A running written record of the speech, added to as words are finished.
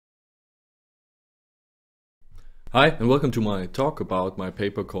Hi, and welcome to my talk about my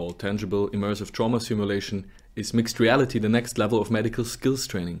paper called Tangible Immersive Trauma Simulation: Is Mixed Reality the Next Level of Medical Skills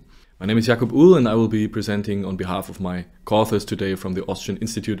Training? My name is Jakob, and I will be presenting on behalf of my co-authors today from the Austrian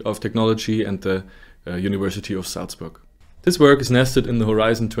Institute of Technology and the University of Salzburg. This work is nested in the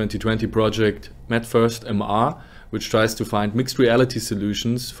Horizon 2020 project MedFirst MR, which tries to find mixed reality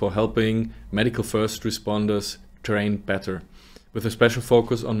solutions for helping medical first responders train better, with a special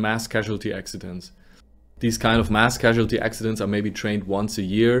focus on mass casualty accidents. These kind of mass casualty accidents are maybe trained once a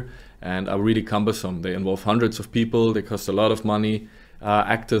year and are really cumbersome. They involve hundreds of people, they cost a lot of money,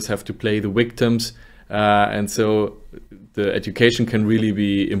 actors have to play the victims, and so the education can really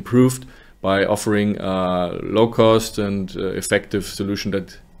be improved by offering a low-cost and effective solution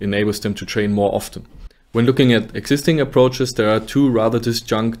that enables them to train more often. When looking at existing approaches, there are two rather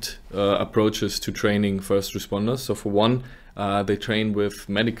disjunct approaches to training first responders. So for one, they train with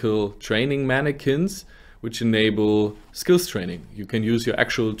medical training mannequins, which enable skills training. You can use your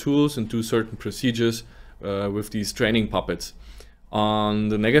actual tools and do certain procedures with these training puppets. On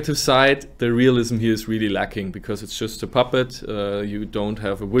the negative side, the realism here is really lacking because it's just a puppet. You don't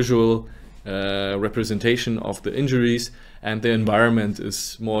have a visual representation of the injuries, and the environment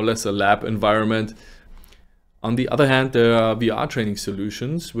is more or less a lab environment. On the other hand, there are VR training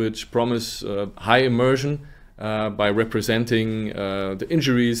solutions which promise high immersion by representing the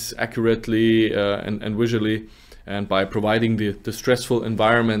injuries accurately and visually, and by providing the stressful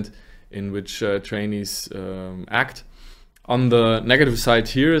environment in which trainees act. On the negative side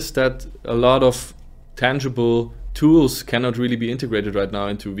here is that a lot of tangible tools cannot really be integrated right now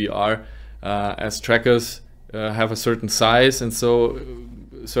into VR, as trackers have a certain size, and so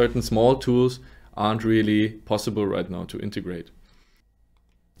certain small tools aren't really possible right now to integrate.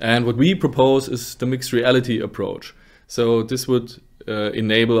 And what we propose is the mixed reality approach. So this would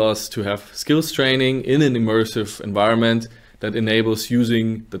enable us to have skills training in an immersive environment that enables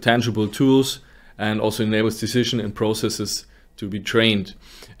using the tangible tools and also enables decision and processes to be trained.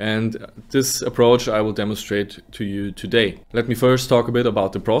 And this approach I will demonstrate to you today. Let me first talk a bit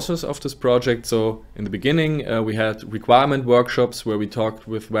about the process of this project. So in the beginning, we had requirement workshops where we talked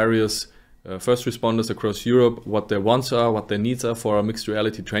with various first responders across Europe what their wants are, what their needs are for a mixed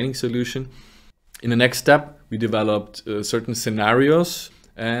reality training solution. In the next step, we developed certain scenarios,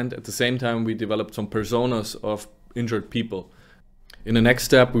 and at the same time we developed some personas of injured people. In the next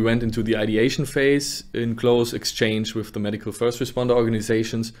step, we went into the ideation phase in close exchange with the medical first responder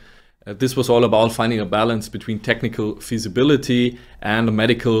organizations. This was all about finding a balance between technical feasibility and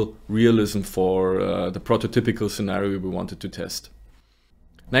medical realism for the prototypical scenario we wanted to test.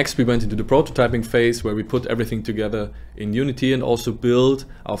 Next, we went into the prototyping phase where we put everything together in Unity and also built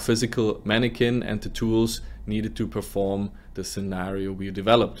our physical mannequin and the tools needed to perform the scenario we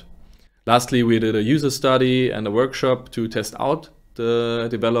developed. Lastly, we did a user study and a workshop to test out the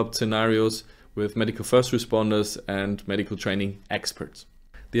developed scenarios with medical first responders and medical training experts.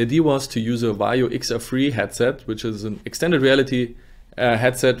 The idea was to use a Vario XR3 headset, which is an extended reality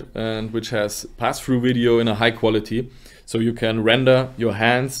headset and which has pass-through video in a high quality. So you can render your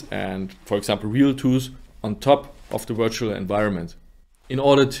hands and, for example, real tools on top of the virtual environment. In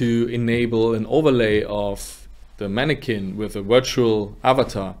order to enable an overlay of the mannequin with a virtual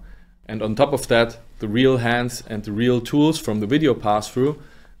avatar, and on top of that, the real hands and the real tools from the video pass-through,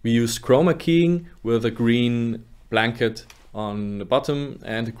 we used chroma keying with a green blanket on the bottom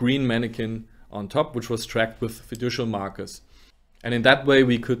and a green mannequin on top, which was tracked with fiducial markers. And in that way,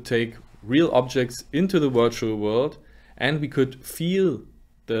 we could take real objects into the virtual world, and we could feel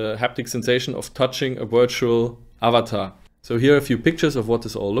the haptic sensation of touching a virtual avatar. So here are a few pictures of what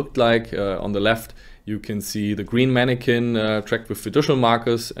this all looked like. On the left, you can see the green mannequin tracked with fiducial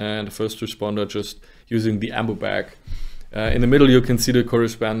markers and a first responder just using the ambu bag. In the middle, you can see the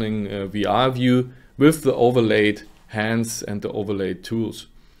corresponding VR view with the overlaid hands and the overlaid tools.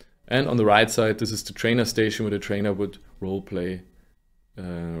 And on the right side, this is the trainer station where the trainer would role play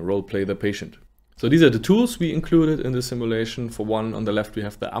the patient. So these are the tools we included in the simulation. For one, on the left, we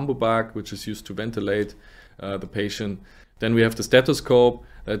have the ambu bag, which is used to ventilate the patient. Then we have the stethoscope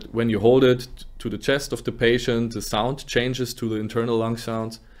that when you hold it to the chest of the patient, the sound changes to the internal lung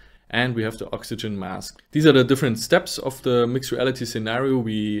sounds. And we have the oxygen mask. These are the different steps of the mixed reality scenario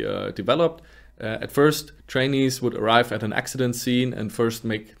we developed. At first, trainees would arrive at an accident scene and first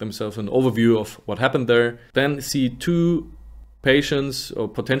make themselves an overview of what happened there. Then see two patients or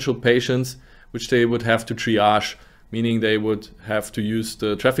potential patients which they would have to triage, meaning they would have to use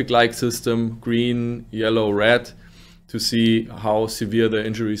the traffic light system, green, yellow, red, to see how severe their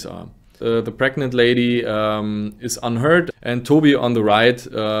injuries are. the pregnant lady is unhurt, and Toby on the right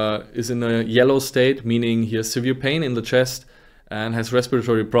is in a yellow state, meaning he has severe pain in the chest and has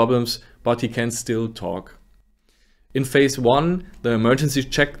respiratory problems, but he can still talk. In phase 1, the emergency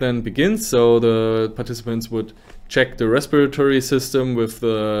check then begins, so the participants would check the respiratory system with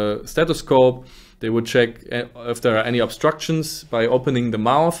the stethoscope. They would check if there are any obstructions by opening the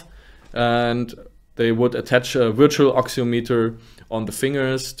mouth, and they would attach a virtual oxymeter on the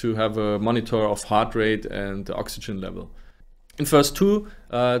fingers to have a monitor of heart rate and the oxygen level. In phase 2,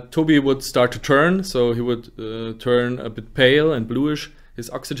 Toby would start to turn, so he would turn a bit pale and bluish. His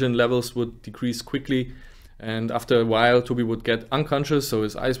oxygen levels would decrease quickly, and after a while Toby would get unconscious, so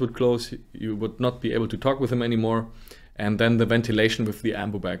his eyes would close, you would not be able to talk with him anymore, and then the ventilation with the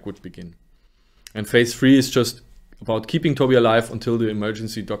ambu bag would begin. And phase 3 is just about keeping Toby alive until the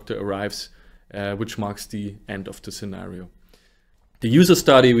emergency doctor arrives, which marks the end of the scenario. The user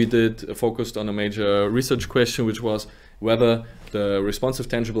study we did focused on a major research question, which was whether the responsive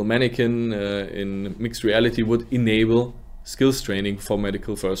tangible mannequin in mixed reality would enable skills training for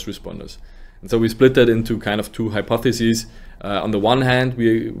medical first responders. And so we split that into kind of two hypotheses. On the one hand,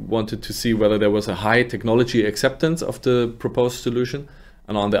 we wanted to see whether there was a high technology acceptance of the proposed solution.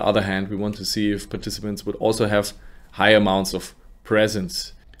 And on the other hand, we want to see if participants would also have high amounts of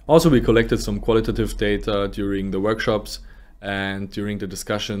presence. Also, we collected some qualitative data during the workshops and during the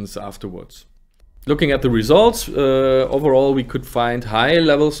discussions afterwards. Looking at the results, overall we could find high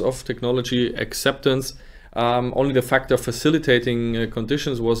levels of technology acceptance. Only the factor facilitating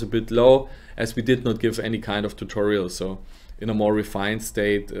conditions was a bit low, as we did not give any kind of tutorial. So in a more refined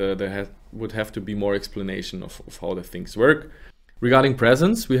state, there would have to be more explanation of how the things work. Regarding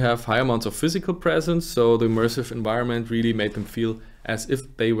presence, we have high amounts of physical presence, so the immersive environment really made them feel as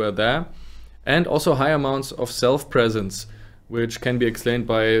if they were there. And also high amounts of self-presence, which can be explained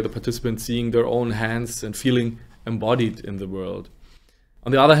by the participants seeing their own hands and feeling embodied in the world.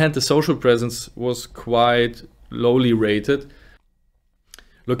 On the other hand, the social presence was quite lowly rated.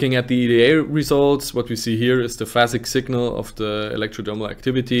 Looking at the EDA results, what we see here is the phasic signal of the electrodermal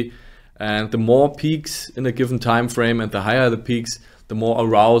activity. And the more peaks in a given time frame and the higher the peaks, the more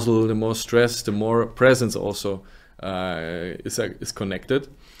arousal, the more stress, the more presence also is connected.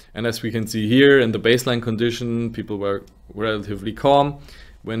 And as we can see here in the baseline condition, people were relatively calm.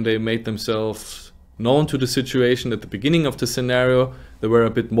 When they made themselves known to the situation at the beginning of the scenario, they were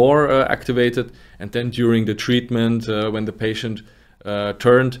a bit more activated. And then during the treatment, when the patient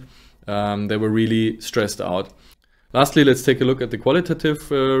turned, they were really stressed out. Lastly, let's take a look at the qualitative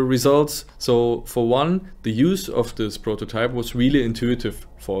results. So for one, the use of this prototype was really intuitive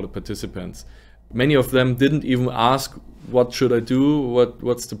for the participants. Many of them didn't even ask, what should I do?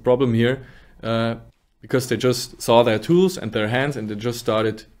 What's the problem here? Because they just saw their tools and their hands and they just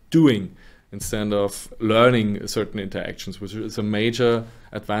started doing instead of learning certain interactions, which is a major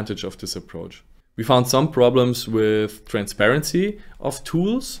advantage of this approach. We found some problems with transparency of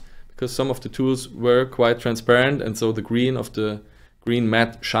tools, because some of the tools were quite transparent, and so the green of the green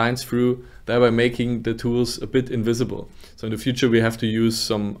mat shines through, thereby making the tools a bit invisible. So in the future we have to use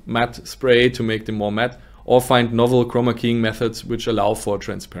some matte spray to make them more matte, or find novel chroma keying methods which allow for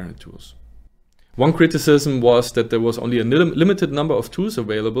transparent tools. One criticism was that there was only a limited number of tools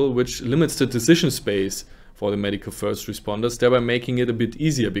available, which limits the decision space for the medical first responders, thereby making it a bit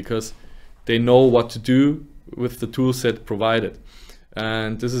easier because they know what to do with the tool set provided.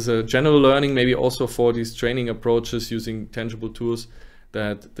 And this is a general learning, maybe also for these training approaches using tangible tools,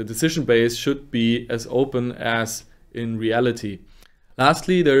 that the decision base should be as open as in reality.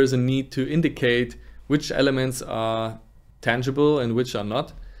 Lastly, there is a need to indicate which elements are tangible and which are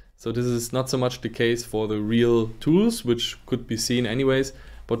not. So this is not so much the case for the real tools, which could be seen anyways,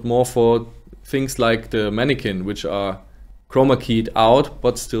 but more for things like the mannequin, which are chroma keyed out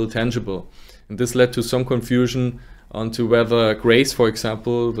but still tangible. And this led to some confusion onto whether Grace, for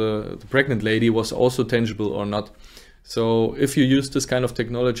example, the pregnant lady, was also tangible or not. So if you use this kind of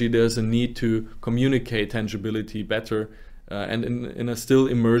technology, there's a need to communicate tangibility better and in a still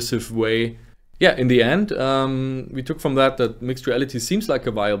immersive way. Yeah, in the end, we took from that mixed reality seems like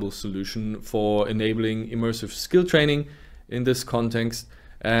a viable solution for enabling immersive skill training in this context.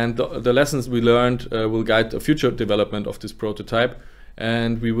 And the lessons we learned will guide the future development of this prototype.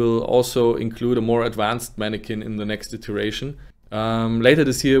 And we will also include a more advanced mannequin in the next iteration. Later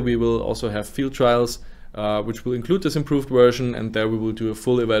this year, we will also have field trials, which will include this improved version, and there we will do a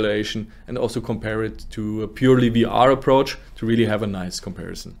full evaluation and also compare it to a purely VR approach to really have a nice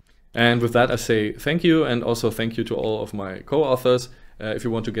comparison. And with that, I say thank you, and also thank you to all of my co-authors. If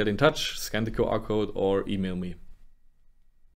you want to get in touch, scan the QR code or email me.